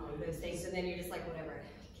things, and then you're just like, whatever.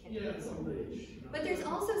 Yeah, it's all age. But there's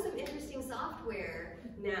also some interesting software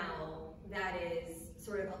now that is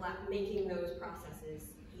sort of making those processes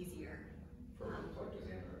easier.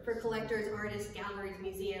 For collectors, artists, galleries,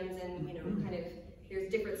 museums, and kind of there's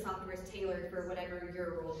different softwares tailored for whatever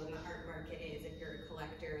your role in the art market is. If you're a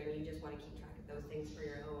collector and you just want to keep track of those things for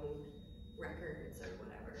your own records or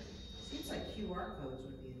whatever. Seems like QR codes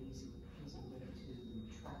would be an easy way to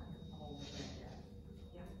track all of that data.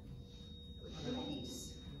 Yeah.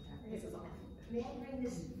 May I bring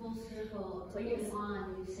this full circle? Early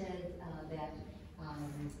on, you said that when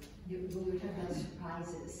we were talking about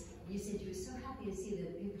surprises, you said you were so happy to see the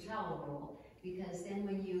paper towel roll, because then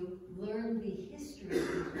when you learned the history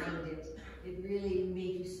behind it, it really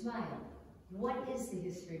made you smile. What is the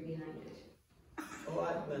history behind it? Oh,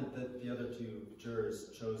 I meant that the other two jurors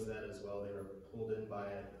chose that as well. They were pulled in by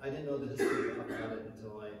it. I didn't know the history about it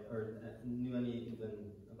until or knew even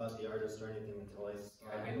about the artist or anything until I saw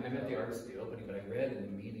I met the artist at the opening, but I read in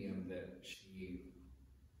the Medium that she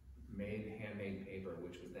made handmade paper,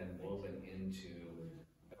 which was then woven into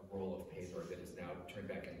a roll of paper that is now turned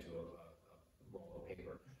back into a roll of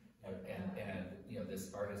paper. And you know,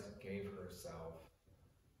 this artist gave herself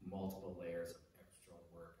multiple layers of extra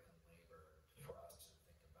work and labor for us to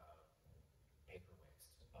think about paper waste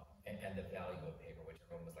and the value of paper, which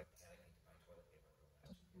everyone was like panicking to buy toilet paper for the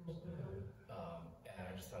last 2 years. And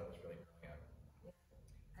I just thought it was really brilliant.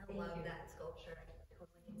 I love that sculpture. I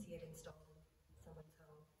totally can see it installed in someone's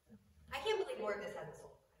home. I can't believe more of this hasn't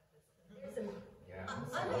sold. There's some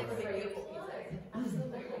unbelievably beautiful pieces.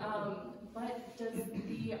 Absolutely. But does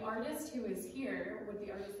the artist who is here, would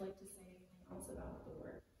the artist like to say anything else about the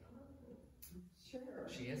work? Sure.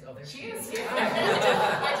 She is? Oh, there She is here.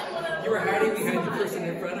 You were hiding behind the person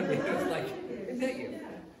in front of me. I was like, is that you?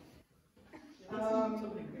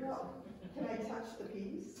 Well, can I touch the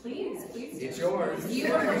piece? Please, please. It's yours.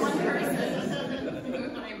 You are the one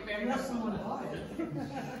person. I'm very Unless someone bought it.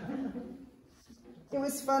 It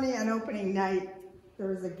was funny on opening night. There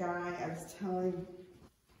was a guy I was telling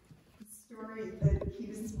the story that he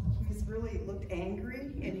was really looked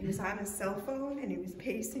angry, and he was on his cell phone and he was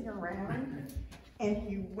pacing around, and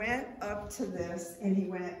he went up to this and he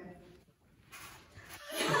went.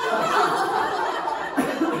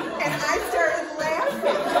 And I started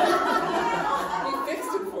laughing. He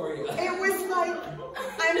fixed it for you. It was like,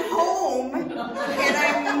 I'm home, and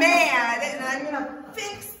I'm mad, and I'm going to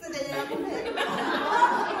fix the damn thing.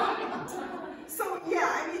 So, yeah,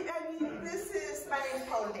 I mean, my name's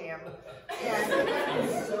Paula Damm,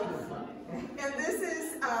 and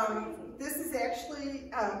this is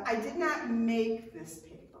actually, I did not make this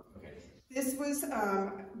paper. This was,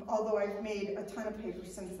 although I've made a ton of paper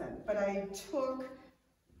since then, but I took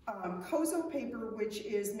Kozo paper, which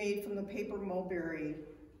is made from the paper mulberry,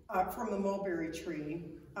 from the mulberry tree,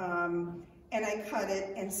 and I cut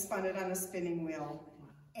it and spun it on a spinning wheel,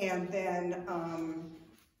 and then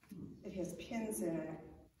it has pins in it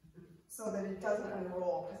so that it doesn't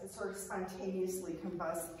unroll, because it sort of spontaneously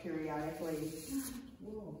combusts periodically,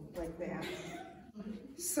 like that.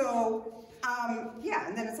 So, yeah,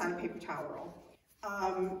 and then it's on a paper towel roll.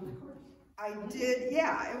 I did,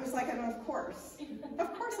 yeah, it was like, of course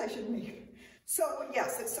I should make it. So,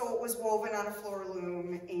 yes, so it was woven on a floor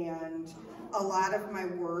loom, and a lot of my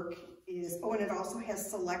work is, oh, and it also has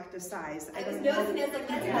select a size. I was noticing it, like,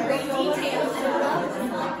 that's a great detail.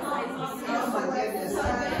 Oh my goodness.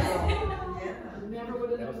 Never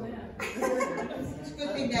would have known that. It's a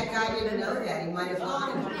good thing that guy didn't know that. He might have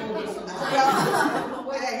gone and told us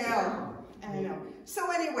I know. So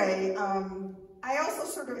anyway, I also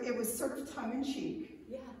sort of, it was sort of tongue-in-cheek.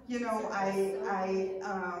 Yeah. You know,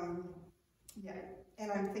 yeah,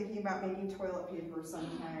 and I'm thinking about making toilet paper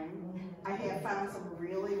sometime. I have found some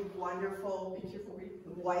really wonderful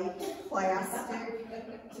white plastic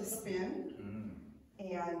to spin,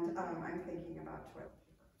 and I'm thinking about toilet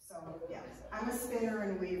paper. So yes, I'm a spinner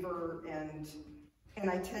and weaver, and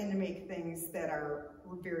I tend to make things that are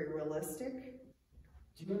very realistic.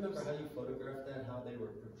 Do you remember how you photographed that? How they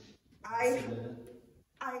were submitted?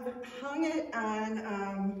 I've hung it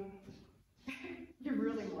on. You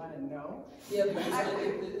really want to know? Yeah,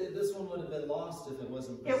 because this one would have been lost if it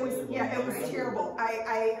wasn't. It was, yeah, it was terrible.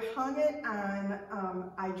 I hung it on.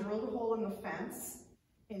 I drilled a hole in the fence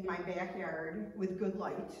in my backyard with good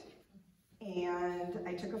light, and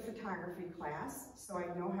I took a photography class, so I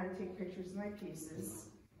know how to take pictures of my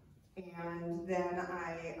pieces. And then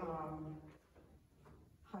I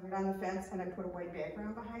hung it on the fence, and I put a white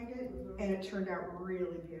background behind it, and it turned out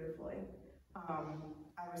really beautifully.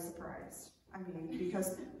 I was surprised. I mean,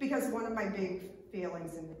 because one of my big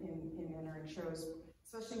failings in entering shows,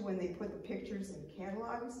 especially when they put the pictures in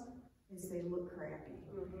catalogs, is they look crappy.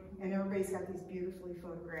 And everybody's got these beautifully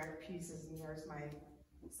photographed pieces, and there's my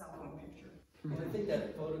cell phone picture. And I think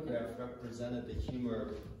that photograph represented the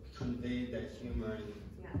humor, conveyed that humor and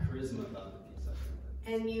charisma about the piece.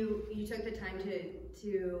 And you took the time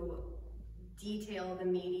to detail the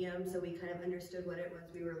medium, so we kind of understood what it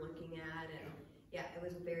was we were looking at, and yeah, it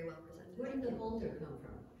was very well presented. Where did the holder come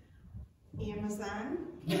from? Amazon.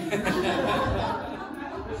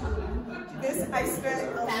 I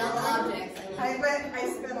spent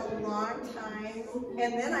a long time,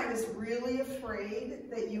 and then I was really afraid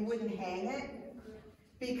that you wouldn't hang it,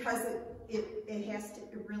 because it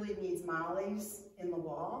really needs mollies in the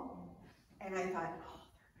wall, and I thought, oh,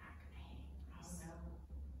 they're not going to hang.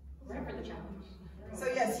 Right for the challenge. So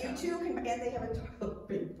yes, you too can, and they have a toilet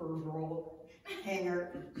paper roll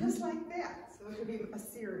hanger, just like that. So it could be a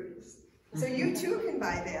series. So you too can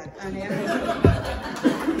buy that on Amazon.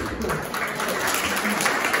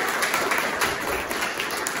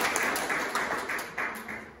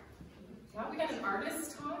 Wow, we got an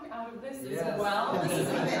artist talk out of this as well. This is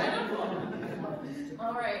incredible.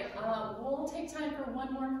 All right, we'll take time for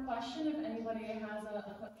one more question if anybody has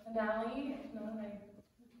a finale. If not,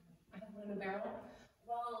 I have one in the barrel.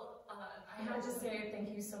 Well, I have to say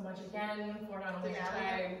thank you so much again for not only your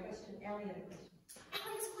time.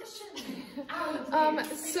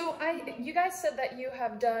 So you guys said that you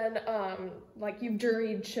have done, like you've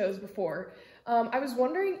juried shows before. I was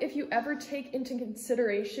wondering if you ever take into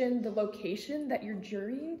consideration the location that you're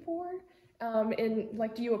jurying for, and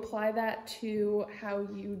like, do you apply that to how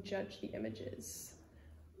you judge the images?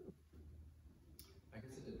 I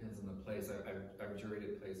guess it depends on the place. I've juried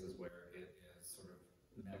at places where it is sort of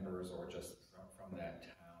members or just from that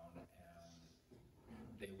town, and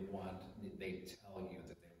they tell you that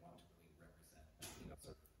they want to really represent, you know,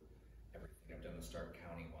 sort of everything. I've done the Stark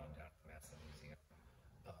County one down at the Madison Museum,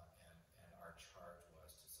 and our charge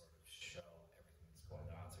was to sort of show everything that's going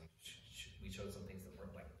on. So we showed some things that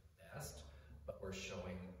weren't like the best, but we're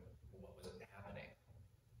showing what was happening.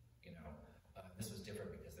 You know, this was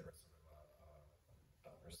different because there was sort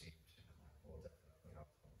of a perceived, well, you know,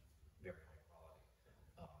 very high quality,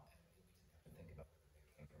 and we didn't have to think about whether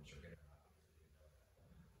they came from Juried or not because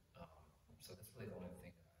we didn't know that. So that's really the only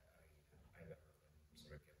thing I've ever been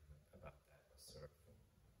sort of given about that was sort of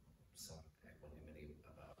some equanimity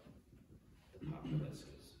about the populace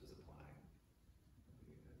who's applying.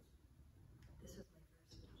 This was my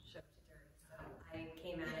first show to jury, so I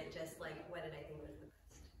came at it just like, what did I think was the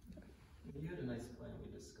best? You had a nice plan, we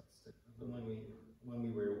discussed it. But when we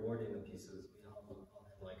were awarding the pieces, we all had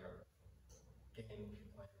like our game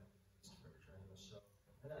plan for during the show.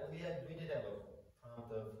 And we did have a prompt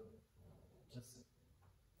of just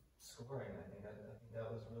scoring, I think. I think that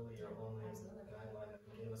was really your only guideline that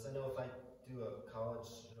we gave us. I know if I do a college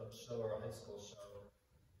show or a high school show,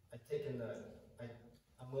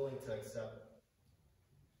 I'm willing to accept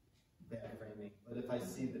bad framing, but if I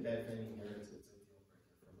see the bad framing here, it's a deal breaker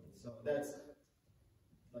for me. So that's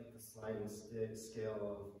like the sliding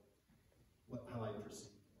scale of how I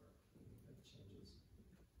perceive work. It changes.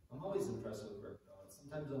 I'm always impressed with work though.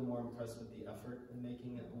 Sometimes I'm more impressed with the effort in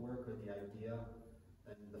making it work or the idea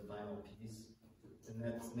than the final piece. And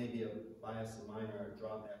that's maybe a bias of mine or a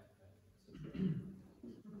drawback of that.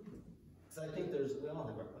 Because I think we all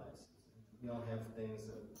have our biases. We all have things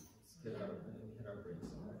that hit our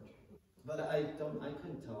brakes on. But I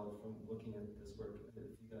couldn't tell from looking at this work if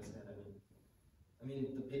you guys had any. I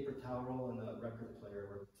mean, the paper towel roll and the record player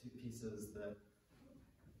were two pieces that,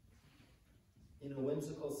 you know,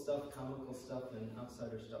 whimsical stuff, comical stuff, and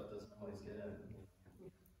outsider stuff doesn't always get in.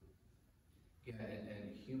 Yeah,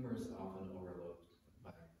 and humor is often overlooked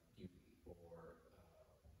by beauty or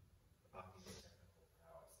obvious technical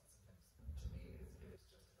prowess. Sometimes, to me, it's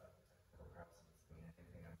just about the technical prowess, and it's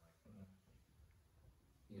mean anything. I'm like,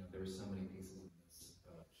 you know, there were so many pieces in this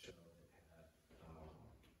show that had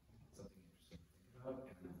something interesting to think about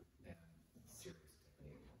and serious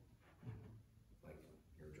technique, like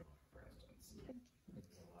your drawing, for instance.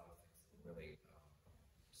 There's a lot of things that really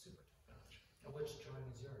super top-notch. Which drawing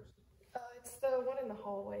is yours? It's the one in the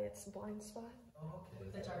hallway. It's the blind spot. Oh, okay.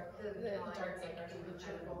 The dark like the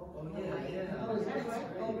charcoal. Oh, yeah. Oh, is that right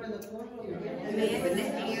over the corner? The man with the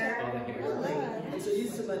hair. And so you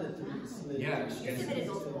submitted Yeah. You submitted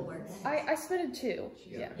multiple works. I submitted 2.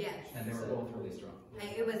 Yeah. Yes. And they were both really strong.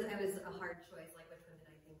 It was a hard choice, like which one did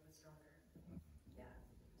I think was stronger? Yeah.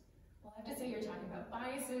 Well, I have to say you're talking about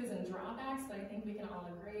biases and drawbacks, but I think we can all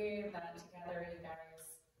agree that together you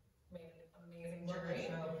guys made an amazing jury.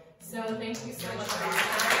 So thank you so much for that.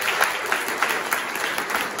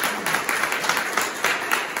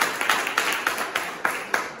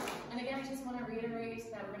 And again, I just want to reiterate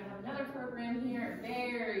that we're going to have another program here,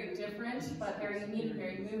 very different, but very unique,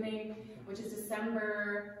 very moving, which is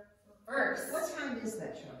December 1st. What time is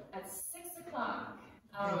that show? At 6 o'clock.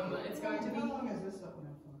 It's going to be... How long is this open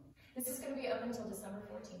for? This is going to be up until December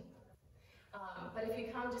 14th. But if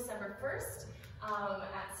you come December 1st,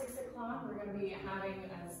 at 6 o'clock, we're going to be having,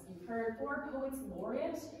 as you've heard, 4 poets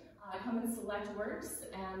laureate come and select works,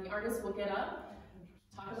 and the artists will get up,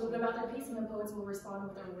 talk a little bit about their piece, and the poets will respond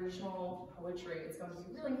with their original poetry. It's going to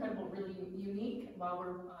be really incredible, really unique while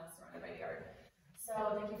we're surrounded by the art. So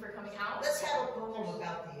thank you for coming out. Let's have a poem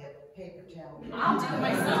about the paper towel. I'll do it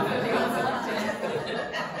myself if they don't select it.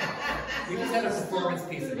 We just had a performance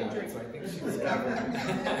piece about it, so I think she was covered.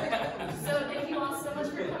 So thank you all so much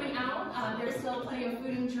for coming out. There's still plenty of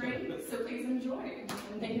food and drink, so please